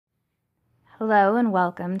Hello and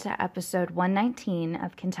welcome to episode 119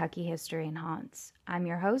 of Kentucky History and Haunts. I'm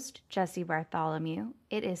your host, Jesse Bartholomew.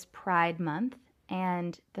 It is Pride Month,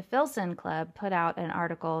 and the Filson Club put out an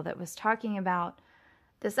article that was talking about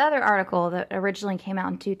this other article that originally came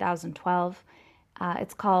out in 2012.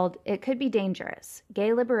 It's called It Could Be Dangerous: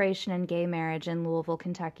 Gay Liberation and Gay Marriage in Louisville,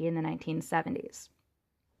 Kentucky in the 1970s.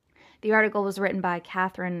 The article was written by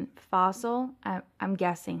Catherine Fosl, I'm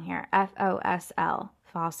guessing here, F-O-S-L,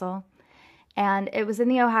 Fosl. And it was in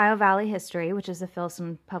the Ohio Valley History, which is a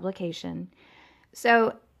Filson publication.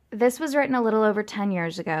 So this was written a little over 10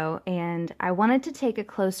 years ago, and I wanted to take a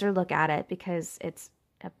closer look at it because it's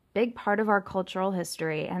a big part of our cultural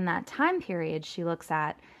history, and that time period she looks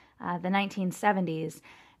at, the 1970s,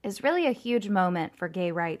 is really a huge moment for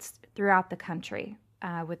gay rights throughout the country.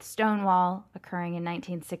 With Stonewall occurring in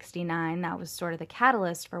 1969, that was sort of the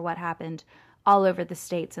catalyst for what happened all over the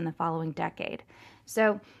states in the following decade.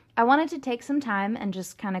 So I wanted to take some time and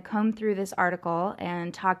just kind of comb through this article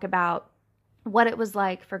and talk about what it was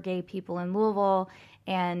like for gay people in Louisville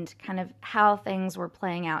and kind of how things were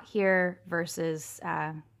playing out here versus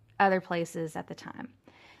other places at the time.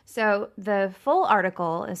 So the full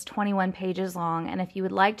article is 21 pages long, and if you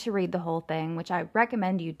would like to read the whole thing, which I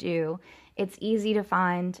recommend you do, it's easy to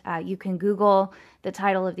find. You can Google the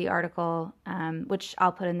title of the article, which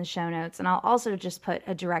I'll put in the show notes, and I'll also just put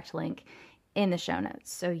a direct link in the show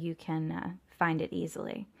notes so you can find it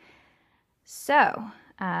easily. So,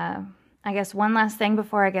 I guess one last thing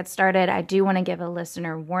before I get started, I do want to give a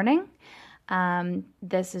listener warning.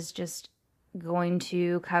 This is just going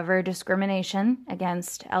to cover discrimination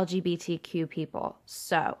against LGBTQ people.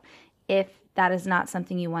 So, if that is not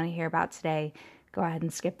something you want to hear about today, go ahead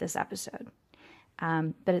and skip this episode.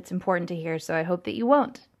 But it's important to hear, so I hope that you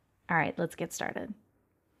won't. All right, let's get started.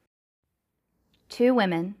 Two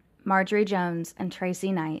women, Marjorie Jones and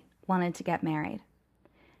Tracy Knight, wanted to get married.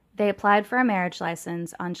 They applied for a marriage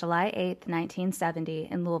license on July 8, 1970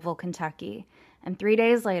 in Louisville, Kentucky, and 3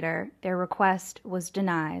 days later, their request was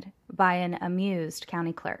denied by an amused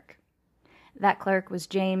county clerk. That clerk was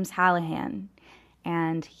James Hallahan,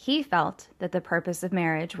 and he felt that the purpose of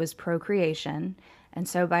marriage was procreation, and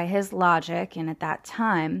so by his logic, and at that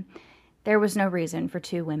time, there was no reason for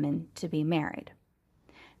two women to be married.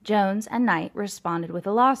 Jones and Knight responded with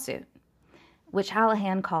a lawsuit, which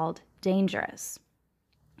Hallahan called dangerous.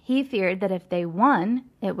 He feared that if they won,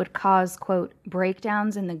 it would cause, quote,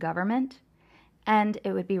 breakdowns in the government, and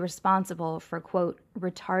it would be responsible for, quote,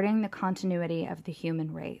 retarding the continuity of the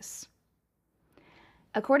human race.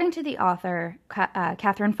 According to the author,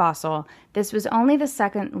 Catherine Fosl, this was only the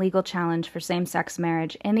second legal challenge for same-sex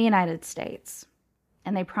marriage in the United States,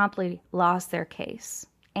 and they promptly lost their case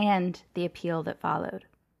and the appeal that followed.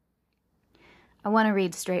 I want to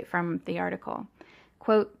read straight from the article.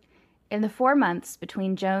 Quote, in the 4 months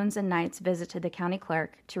between Jones and Knight's visit to the county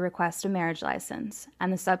clerk to request a marriage license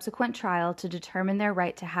and the subsequent trial to determine their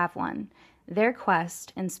right to have one, their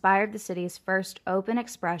quest inspired the city's first open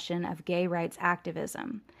expression of gay rights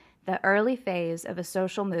activism, the early phase of a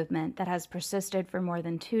social movement that has persisted for more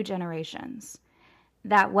than 2 generations.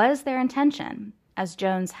 That was their intention, as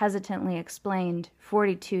Jones hesitantly explained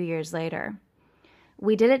 42 years later.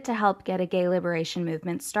 We did it to help get a gay liberation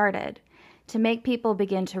movement started, to make people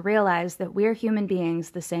begin to realize that we're human beings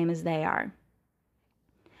the same as they are.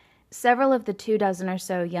 Several of the 24 or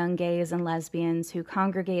so young gays and lesbians who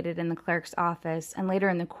congregated in the clerk's office and later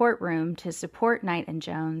in the courtroom to support Knight and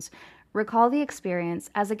Jones recall the experience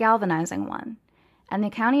as a galvanizing one, and the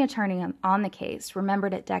county attorney on the case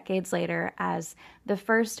remembered it decades later as the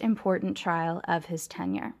first important trial of his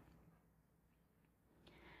tenure.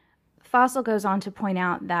 Fosl goes on to point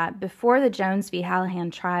out that before the Jones v.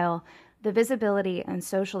 Hallahan trial, the visibility and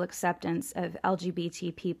social acceptance of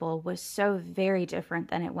LGBT people was so very different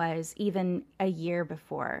than it was even a year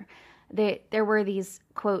before. There were these,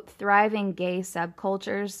 quote, thriving gay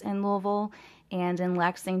subcultures in Louisville and in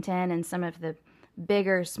Lexington and some of the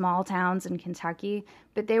bigger small towns in Kentucky,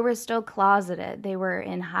 but they were still closeted. They were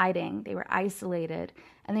in hiding. They were isolated,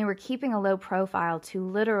 and they were keeping a low profile to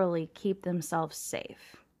literally keep themselves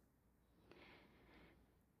safe.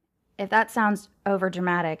 If that sounds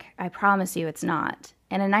overdramatic, I promise you it's not.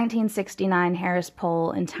 In a 1969 Harris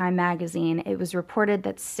poll in Time magazine, it was reported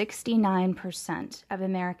that 69% of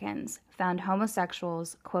Americans found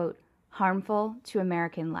homosexuals, quote, harmful to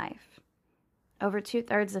American life. Over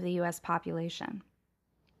 2/3 of the U.S. population.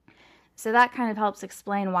 So that kind of helps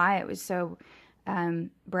explain why it was so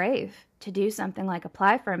brave to do something like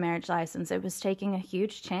apply for a marriage license. It was taking a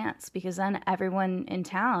huge chance because then everyone in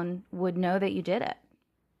town would know that you did it.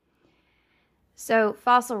 So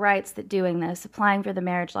Fossil writes that doing this, applying for the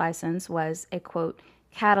marriage license, was a, quote,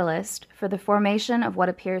 catalyst for the formation of what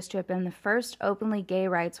appears to have been the first openly gay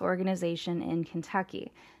rights organization in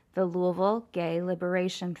Kentucky, the Louisville Gay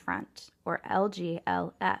Liberation Front, or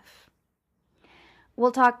LGLF.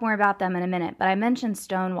 We'll talk more about them in a minute, but I mentioned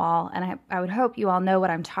Stonewall, and I would hope you all know what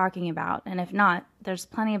I'm talking about. And if not, there's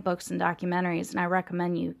plenty of books and documentaries, and I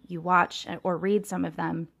recommend you watch or read some of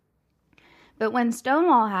them. But when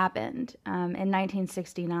Stonewall happened in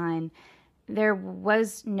 1969, there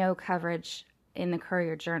was no coverage in the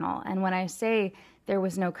Courier-Journal. And when I say there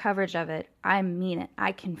was no coverage of it, I mean it.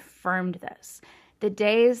 I confirmed this. The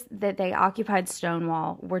days that they occupied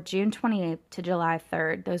Stonewall were June 28th to July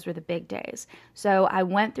 3rd. Those were the big days. So I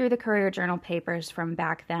went through the Courier-Journal papers from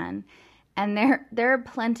back then, and there are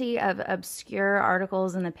plenty of obscure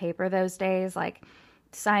articles in the paper those days, like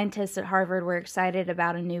scientists at Harvard were excited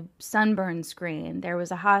about a new sunburn screen. There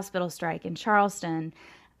was a hospital strike in Charleston.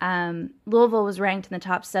 Louisville was ranked in the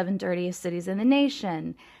top 7 dirtiest cities in the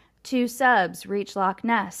nation. 2 subs reached Loch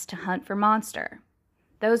Ness to hunt for monster.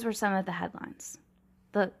 Those were some of the headlines.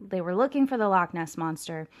 They were looking for the Loch Ness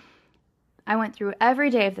monster. I went through every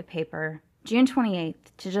day of the paper, June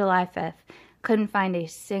 28th to July 5th, couldn't find a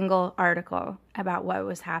single article about what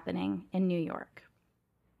was happening in New York.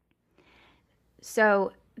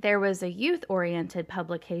 So there was a youth-oriented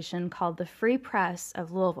publication called the Free Press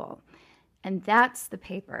of Louisville, and that's the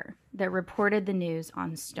paper that reported the news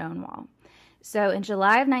on Stonewall. So in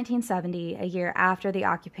July of 1970, a year after the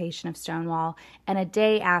occupation of Stonewall, and a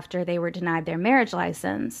day after they were denied their marriage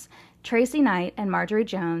license, Tracy Knight and Marjorie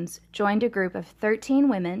Jones joined a group of 13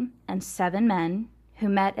 women and 7 men who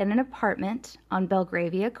met in an apartment on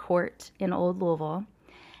Belgravia Court in Old Louisville,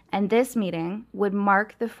 and this meeting would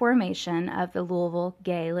mark the formation of the Louisville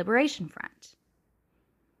Gay Liberation Front.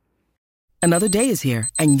 Another day is here,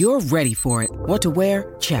 and you're ready for it. What to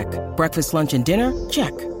wear? Check. Breakfast, lunch, and dinner?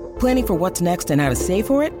 Check. Planning for what's next and how to save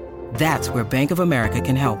for it? That's where Bank of America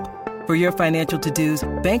can help. For your financial to-dos,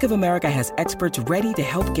 Bank of America has experts ready to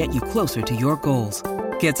help get you closer to your goals.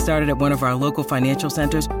 Get started at one of our local financial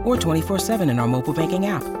centers or 24/7 in our mobile banking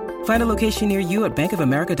app. Find a location near you at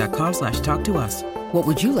bankofamerica.com/talktous. What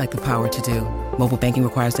would you like the power to do? Mobile banking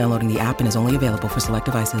requires downloading the app and is only available for select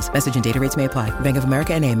devices. Message and data rates may apply. Bank of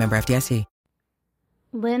America N.A., member FDIC.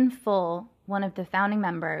 Lynn Full, one of the founding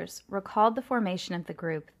members, recalled the formation of the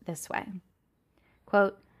group this way.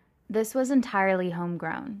 Quote, "This was entirely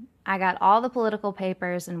homegrown. I got all the political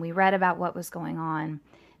papers and we read about what was going on.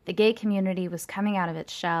 The gay community was coming out of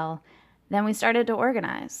its shell. Then we started to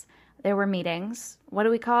organize. There were meetings. What do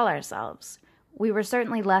we call ourselves? We were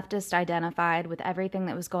certainly leftist identified with everything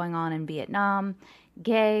that was going on in Vietnam,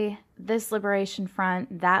 gay, this liberation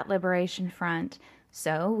front, that liberation front.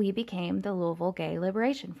 So we became the Louisville Gay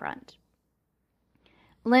Liberation Front."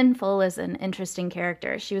 Lynn Full is an interesting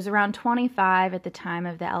character. She was around 25 at the time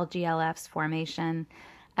of the LGLF's formation.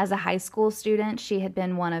 As a high school student, she had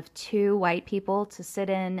been one of 2 white people to sit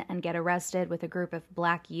in and get arrested with a group of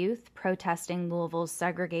black youth protesting Louisville's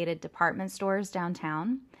segregated department stores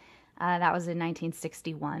downtown. That was in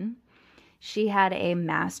 1961. She had a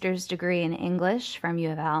master's degree in English from U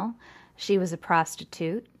of L. She was a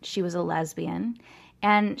prostitute. She was a lesbian.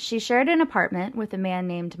 And she shared an apartment with a man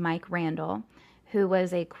named Mike Randall, who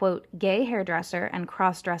was a, quote, gay hairdresser and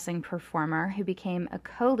cross-dressing performer who became a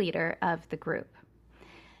co-leader of the group.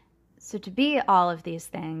 So to be all of these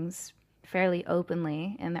things fairly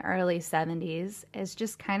openly in the early 70s is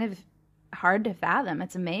just kind of hard to fathom.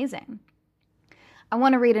 It's amazing. I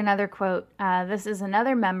want to read another quote. This is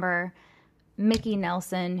another member, Mickey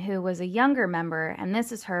Nelson, who was a younger member, and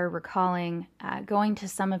this is her recalling going to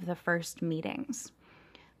some of the first meetings.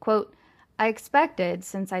 Quote, "I expected,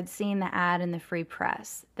 since I'd seen the ad in the Free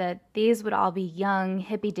Press, that these would all be young,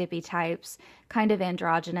 hippy-dippy types, kind of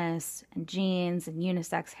androgynous, and jeans and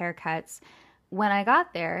unisex haircuts. When I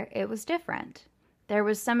got there, it was different. There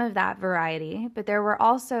was some of that variety, but there were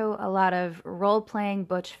also a lot of role-playing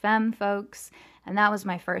butch femme folks, and that was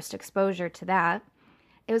my first exposure to that.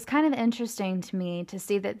 It was kind of interesting to me to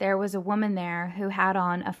see that there was a woman there who had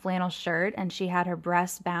on a flannel shirt and she had her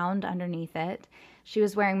breasts bound underneath it. She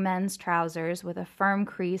was wearing men's trousers with a firm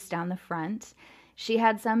crease down the front. She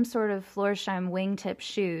had some sort of Florsheim wingtip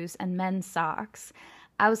shoes and men's socks.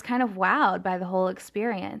 I was kind of wowed by the whole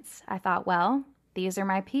experience. I thought, well, these are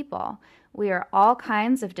my people. We are all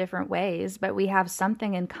kinds of different ways, but we have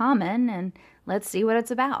something in common, and let's see what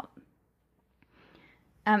it's about."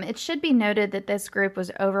 It should be noted that this group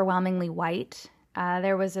was overwhelmingly white.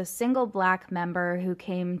 There was a single black member who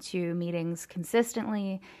came to meetings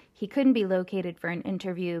consistently. He couldn't be located for an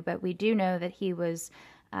interview, but we do know that he was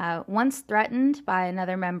once threatened by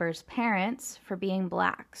another member's parents for being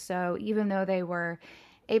Black. So even though they were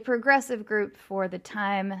a progressive group for the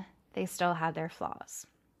time, they still had their flaws.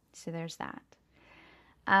 So there's that.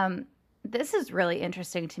 This is really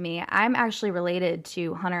interesting to me. I'm actually related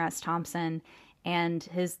to Hunter S. Thompson and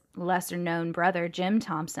his lesser-known brother, Jim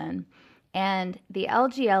Thompson. And the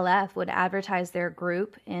LGLF would advertise their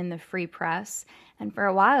group in the Free Press. And for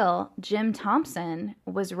a while, Jim Thompson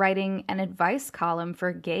was writing an advice column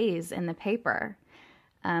for gays in the paper.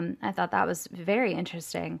 I thought that was very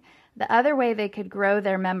interesting. The other way they could grow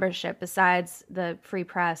their membership besides the Free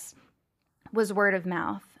Press was word of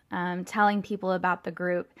mouth, telling people about the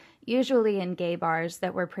group, usually in gay bars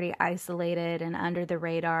that were pretty isolated and under the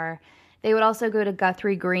radar. They would also go to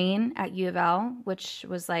Guthrie Green at U of L, which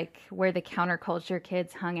was like where the counterculture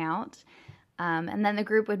kids hung out. And then the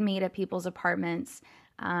group would meet at people's apartments.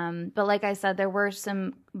 But like I said, there were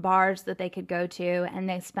some bars that they could go to, and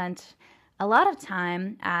they spent a lot of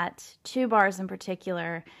time at two bars in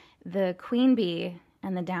particular, the Queen Bee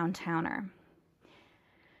and the Downtowner.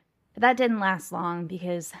 That didn't last long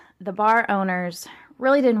because the bar owners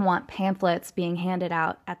really didn't want pamphlets being handed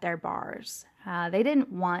out at their bars. They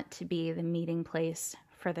didn't want to be the meeting place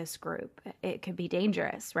for this group. It could be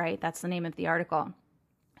dangerous, right? That's the name of the article.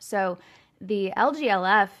 So the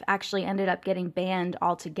LGLF actually ended up getting banned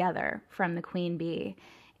altogether from the Queen Bee.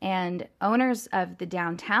 And owners of the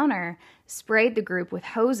Downtowner sprayed the group with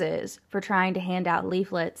hoses for trying to hand out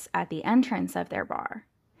leaflets at the entrance of their bar.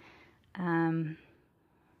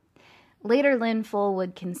 Later, Lynn Full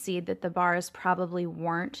would concede that the bars probably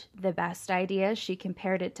weren't the best idea. She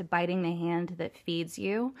compared it to biting the hand that feeds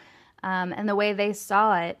you. And the way they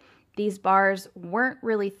saw it, these bars weren't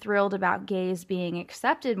really thrilled about gays being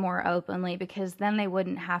accepted more openly because then they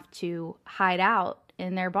wouldn't have to hide out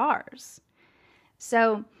in their bars.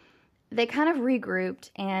 So they kind of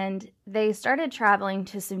regrouped and they started traveling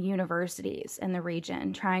to some universities in the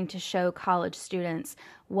region, trying to show college students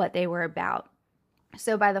what they were about.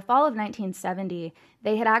 So by the fall of 1970,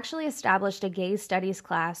 they had actually established a gay studies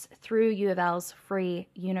class through U of L's Free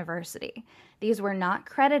University. These were not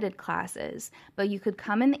credited classes, but you could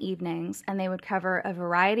come in the evenings and they would cover a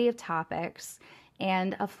variety of topics,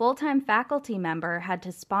 and a full-time faculty member had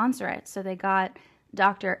to sponsor it. So they got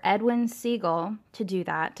Dr. Edwin Siegel to do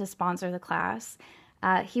that, to sponsor the class.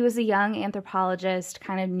 He was a young anthropologist,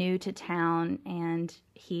 kind of new to town, and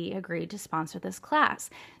he agreed to sponsor this class.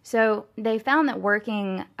 So they found that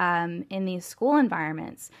working in these school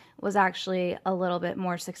environments was actually a little bit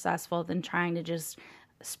more successful than trying to just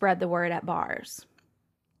spread the word at bars.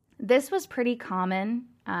 This was pretty common,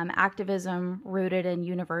 activism rooted in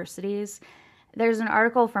universities. There's an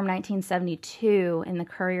article from 1972 in the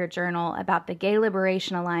Courier-Journal about the Gay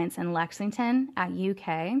Liberation Alliance in Lexington at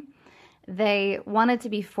UK. They wanted to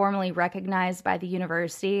be formally recognized by the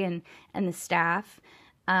university and the staff.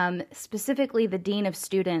 Specifically, the dean of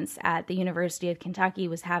students at the University of Kentucky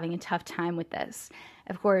was having a tough time with this.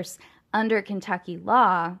 Of course, under Kentucky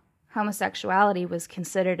law, homosexuality was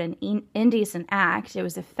considered an indecent act. It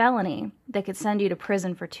was a felony that could send you to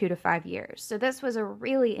prison for 2 to 5 years. So this was a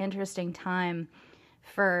really interesting time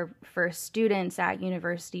for students at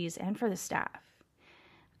universities and for the staff.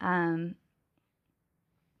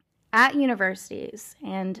 At universities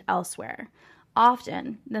and elsewhere,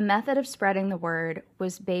 often the method of spreading the word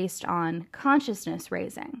was based on consciousness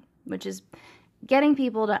raising, which is getting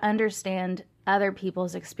people to understand other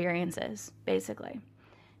people's experiences, basically.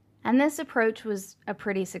 And this approach was a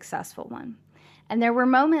pretty successful one. And there were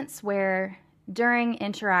moments where, during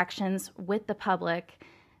interactions with the public,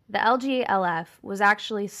 the LGLF was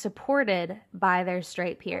actually supported by their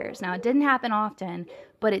straight peers. Now, it didn't happen often,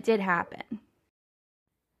 but it did happen.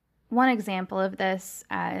 One example of this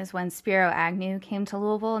is when Spiro Agnew came to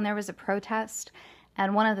Louisville and there was a protest,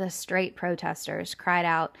 and one of the straight protesters cried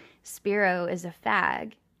out, "Spiro is a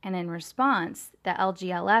fag." And in response, the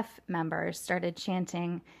LGLF members started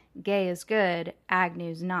chanting, "Gay is good,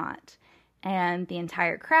 Agnew's not." And the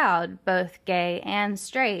entire crowd, both gay and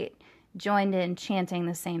straight, joined in chanting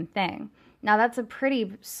the same thing. Now, that's a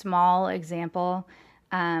pretty small example,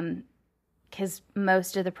 because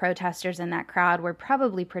most of the protesters in that crowd were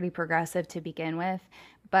probably pretty progressive to begin with,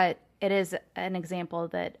 but it is an example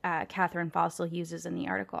that Catherine Fossil uses in the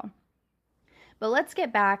article. But let's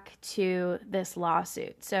get back to this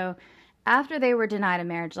lawsuit. So after they were denied a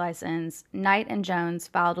marriage license, Knight and Jones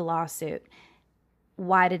filed a lawsuit.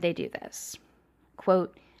 Why did they do this?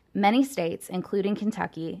 Quote, Many states, including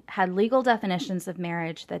Kentucky, had legal definitions of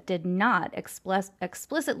marriage that did not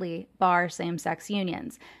explicitly bar same-sex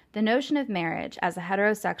unions. The notion of marriage as a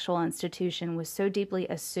heterosexual institution was so deeply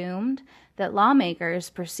assumed that lawmakers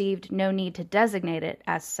perceived no need to designate it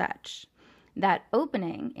as such. That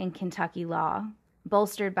opening in Kentucky law,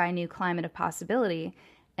 bolstered by a new climate of possibility,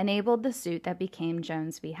 enabled the suit that became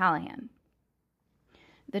Jones v. Hallahan.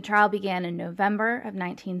 The trial began in November of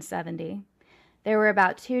 1970. There were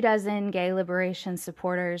about 24 gay liberation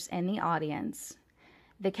supporters in the audience.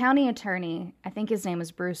 The county attorney, I think his name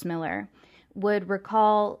was Bruce Miller, would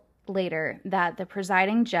recall later that the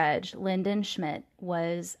presiding judge, Lyndon Schmidt,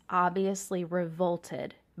 was obviously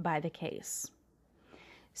revolted by the case.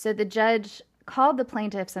 So the judge called the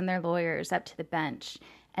plaintiffs and their lawyers up to the bench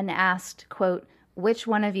and asked, quote, "Which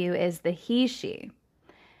one of you is the he/she?"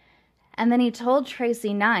 And then he told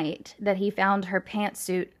Tracy Knight that he found her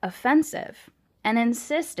pantsuit offensive and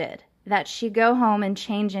insisted that she go home and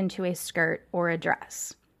change into a skirt or a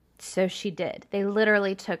dress. So she did. They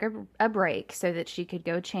literally took a break so that she could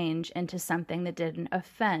go change into something that didn't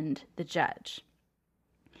offend the judge.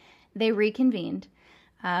 They reconvened.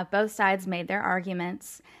 Both sides made their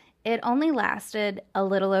arguments. It only lasted a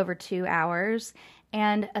little over 2 hours,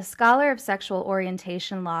 and a scholar of sexual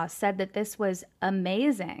orientation law said that this was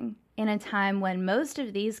amazing in a time when most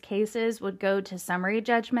of these cases would go to summary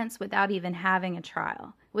judgments without even having a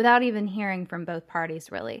trial, without even hearing from both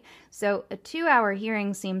parties, really. So a 2-hour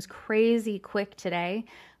hearing seems crazy quick today,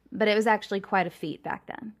 but it was actually quite a feat back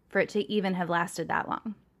then for it to even have lasted that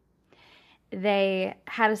long. They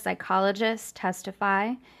had a psychologist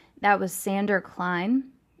testify. That was Sander Klein,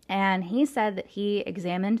 and he said that he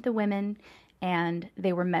examined the women and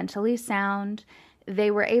they were mentally sound.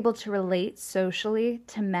 They were able to relate socially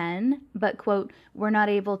to men, but, quote, were not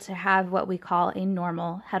able to have what we call a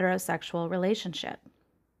normal heterosexual relationship.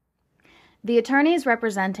 The attorneys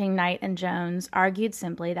representing Knight and Jones argued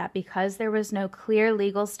simply that because there was no clear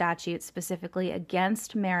legal statute specifically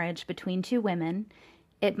against marriage between two women,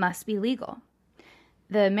 it must be legal.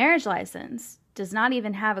 The marriage license does not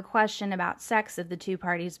even have a question about sex of the two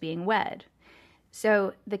parties being wed.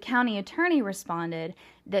 So the county attorney responded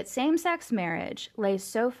that same-sex marriage lay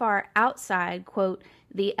so far outside, quote,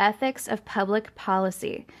 the ethics of public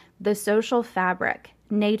policy, the social fabric,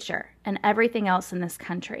 nature, and everything else in this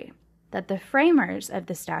country, that the framers of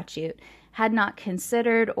the statute had not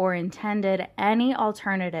considered or intended any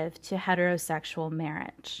alternative to heterosexual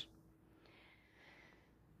marriage.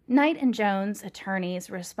 Knight and Jones attorneys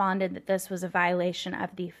responded that this was a violation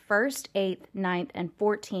of the First, 8th, 9th, and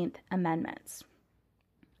 14th Amendments.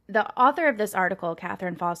 The author of this article,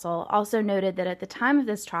 Catherine Fossel, also noted that at the time of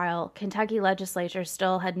this trial, Kentucky legislature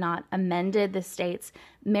still had not amended the state's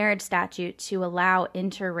marriage statute to allow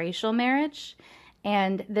interracial marriage,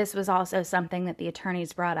 and this was also something that the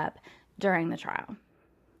attorneys brought up during the trial.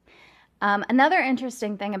 Another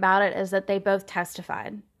interesting thing about it is that they both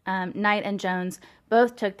testified. Knight and Jones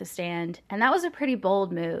both took the stand, and that was a pretty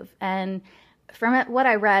bold move. And from what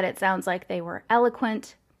I read, it sounds like they were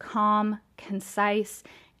eloquent, calm, concise,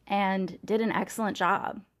 and did an excellent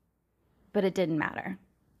job. But it didn't matter.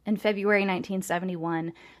 In February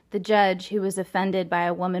 1971, the judge, who was offended by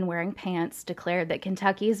a woman wearing pants, declared that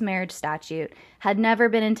Kentucky's marriage statute had never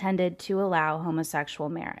been intended to allow homosexual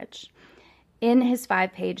marriage. In his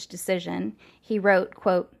 5-page decision, he wrote,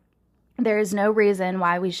 quote, "There is no reason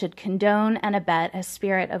why we should condone and abet a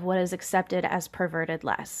spirit of what is accepted as perverted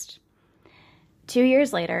lust." 2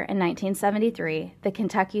 years later, in 1973, the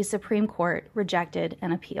Kentucky Supreme Court rejected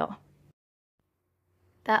an appeal.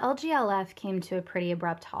 The LGLF came to a pretty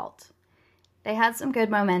abrupt halt. They had some good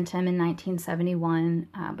momentum in 1971,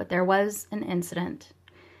 but there was an incident.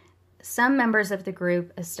 Some members of the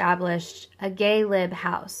group established a gay lib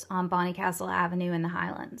house on Bonnycastle Avenue in the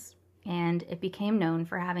Highlands, and it became known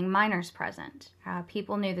for having minors present.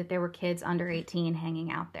 People knew that there were kids under 18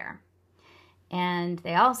 hanging out there. And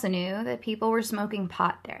they also knew that people were smoking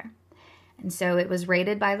pot there. And so it was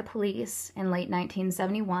raided by the police in late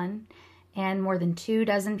 1971, and more than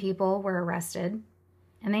 24 people were arrested,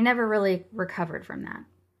 and they never really recovered from that.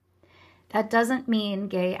 That doesn't mean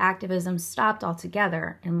gay activism stopped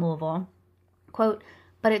altogether in Louisville. Quote,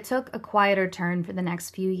 "But it took a quieter turn for the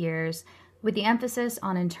next few years, with the emphasis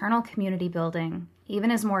on internal community building,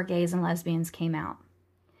 even as more gays and lesbians came out.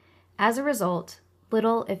 As a result,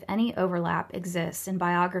 little, if any, overlap exists in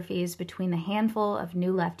biographies between the handful of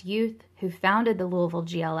New Left youth who founded the Louisville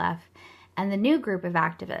GLF and the new group of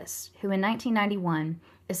activists who in 1991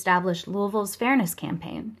 established Louisville's Fairness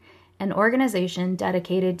Campaign, an organization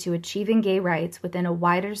dedicated to achieving gay rights within a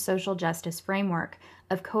wider social justice framework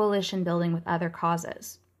of coalition building with other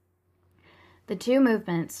causes. The two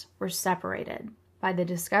movements were separated by the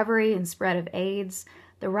discovery and spread of AIDS,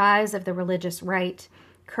 the rise of the religious right,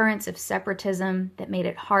 currents of separatism that made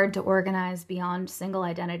it hard to organize beyond single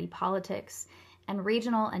identity politics, and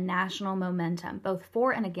regional and national momentum, both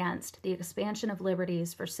for and against the expansion of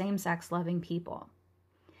liberties for same-sex loving people.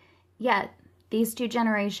 Yet, these two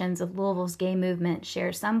generations of Louisville's gay movement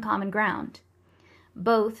share some common ground.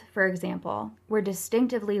 Both, for example, were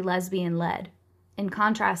distinctively lesbian-led, in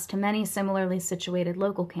contrast to many similarly situated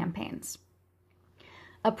local campaigns.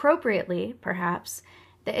 Appropriately, perhaps,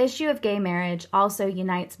 the issue of gay marriage also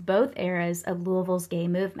unites both eras of Louisville's gay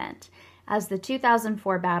movement, as the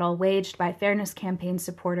 2004 battle waged by Fairness Campaign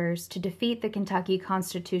supporters to defeat the Kentucky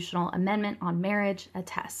Constitutional Amendment on Marriage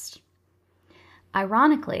attests.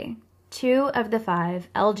 Ironically, 2 of the 5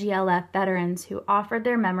 LGLF veterans who offered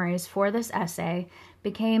their memories for this essay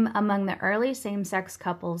became among the early same-sex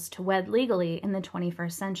couples to wed legally in the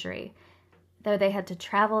 21st century, though they had to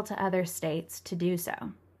travel to other states to do so.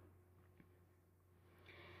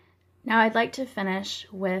 Now I'd like to finish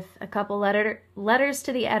with a couple letters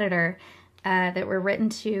to the editor that were written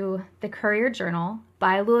to the Courier-Journal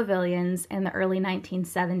by Louisvillians in the early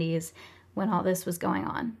 1970s when all this was going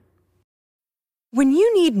on. When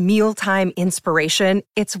you need mealtime inspiration,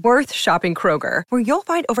 it's worth shopping Kroger, where you'll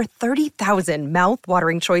find over 30,000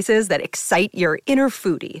 mouth-watering choices that excite your inner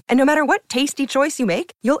foodie. And no matter what tasty choice you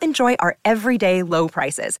make, you'll enjoy our everyday low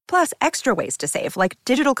prices, plus extra ways to save, like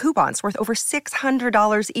digital coupons worth over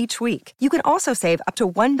 $600 each week. You can also save up to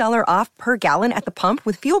 $1 off per gallon at the pump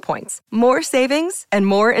with fuel points. More savings and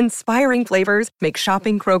more inspiring flavors make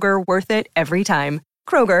shopping Kroger worth it every time.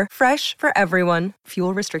 Kroger, fresh for everyone.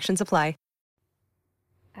 Fuel restrictions apply.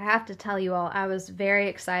 I have to tell you all, I was very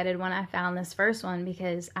excited when I found this first one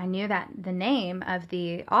because I knew that the name of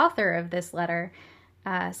the author of this letter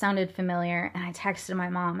sounded familiar, and I texted my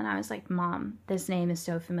mom, and I was like, Mom, this name is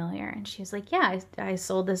so familiar. And she was like, yeah, I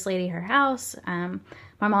sold this lady her house.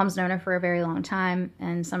 My mom's known her for a very long time,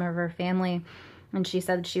 and some of her family, and she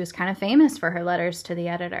said that she was kind of famous for her letters to the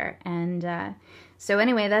editor. And so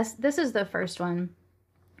anyway, this is the first one.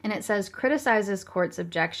 And it says, criticizes court's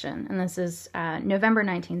objection. And this is November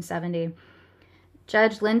 1970.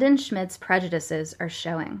 Judge Lyndon Schmidt's prejudices are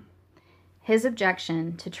showing. His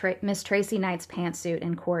objection to Miss Tracy Knight's pantsuit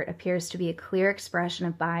in court appears to be a clear expression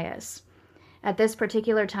of bias. At this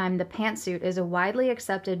particular time, the pantsuit is a widely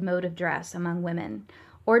accepted mode of dress among women.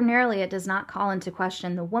 Ordinarily, it does not call into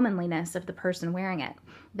question the womanliness of the person wearing it.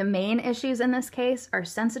 The main issues in this case are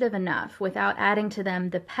sensitive enough without adding to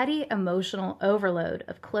them the petty emotional overload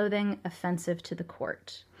of clothing offensive to the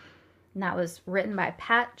court. And that was written by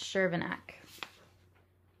Pat Shervanek.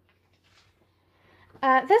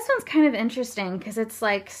 This one's kind of interesting because it's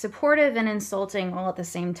like supportive and insulting all at the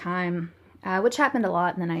same time, which happened a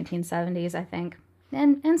lot in the 1970s, I think,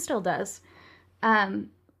 and still does.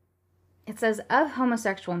 It says, of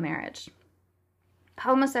homosexual marriage.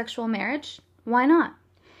 Homosexual marriage? Why not?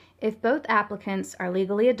 If both applicants are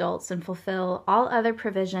legally adults and fulfill all other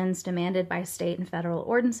provisions demanded by state and federal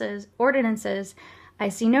ordinances, I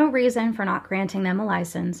see no reason for not granting them a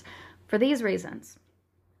license for these reasons.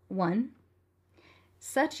 1.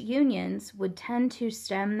 Such unions would tend to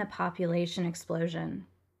stem the population explosion.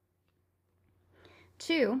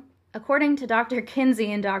 2. According to Dr.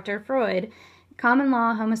 Kinsey and Dr. Freud, common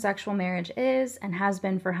law homosexual marriage is, and has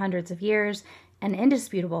been for hundreds of years, an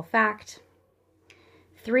indisputable fact.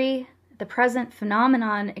 3. The present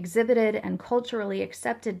phenomenon exhibited and culturally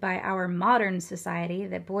accepted by our modern society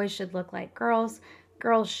that boys should look like girls,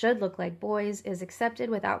 girls should look like boys, is accepted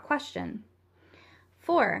without question.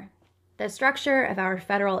 4. The structure of our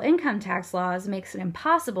federal income tax laws makes it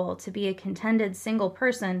impossible to be a contented single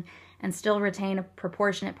person and still retain a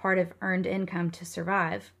proportionate part of earned income to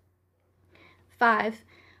survive. 5.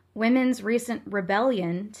 Women's recent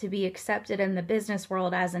rebellion to be accepted in the business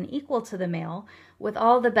world as an equal to the male, with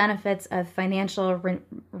all the benefits of financial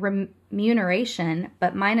remuneration,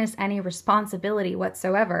 but minus any responsibility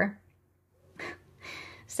whatsoever.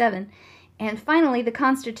 7. And finally, the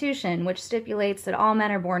Constitution, which stipulates that all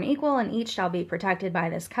men are born equal and each shall be protected by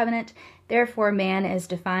this covenant. Therefore, man is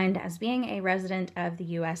defined as being a resident of the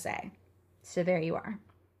USA. So there you are.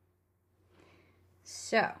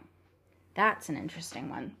 So, that's an interesting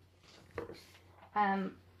one.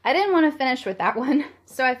 I didn't want to finish with that one,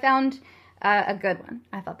 so I found a good one.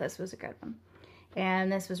 I thought this was a good one.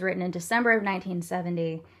 And this was written in December of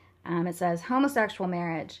 1970. It says, homosexual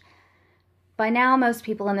marriage. By now, most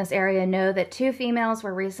people in this area know that 2 females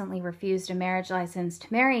were recently refused a marriage license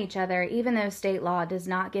to marry each other, even though state law does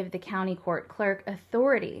not give the county court clerk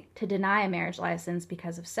authority to deny a marriage license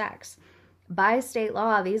because of sex. By state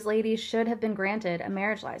law, these ladies should have been granted a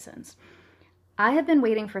marriage license. I have been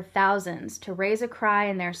waiting for thousands to raise a cry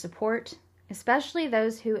in their support, especially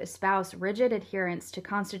those who espouse rigid adherence to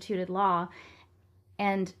constituted law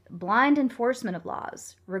and blind enforcement of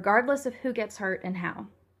laws, regardless of who gets hurt and how.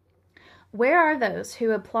 Where are those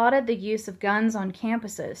who applauded the use of guns on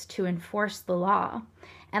campuses to enforce the law?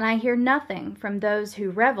 And I hear nothing from those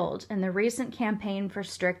who reveled in the recent campaign for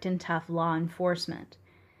strict and tough law enforcement.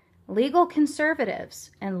 Legal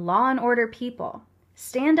conservatives and law and order people,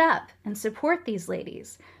 stand up and support these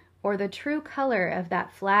ladies, or the true color of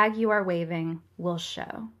that flag you are waving will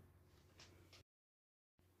show.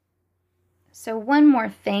 So one more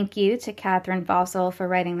thank you to Catherine Fossil for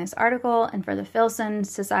writing this article and for the Filson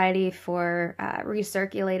Society for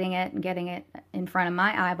recirculating it and getting it in front of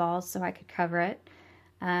my eyeballs so I could cover it.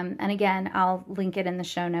 And again, I'll link it in the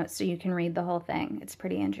show notes so you can read the whole thing. It's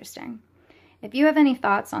pretty interesting. If you have any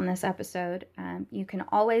thoughts on this episode, you can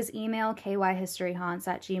always email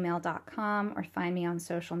kyhistoryhaunts@gmail.com or find me on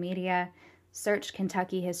social media. Search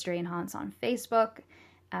Kentucky History and Haunts on Facebook,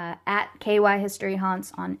 at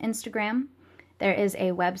kyhistoryhaunts on Instagram. There is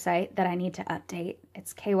a website that I need to update.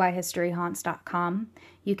 It's kyhistoryhaunts.com.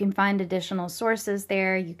 You can find additional sources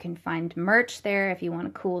there. You can find merch there if you want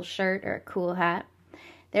a cool shirt or a cool hat.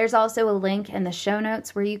 There's also a link in the show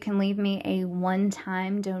notes where you can leave me a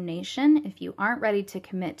one-time donation. If you aren't ready to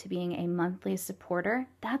commit to being a monthly supporter,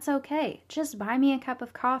 that's okay. Just buy me a cup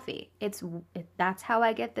of coffee. That's how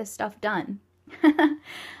I get this stuff done. All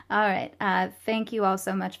right. Thank you all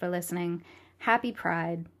so much for listening. Happy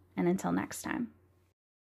Pride. And until next time.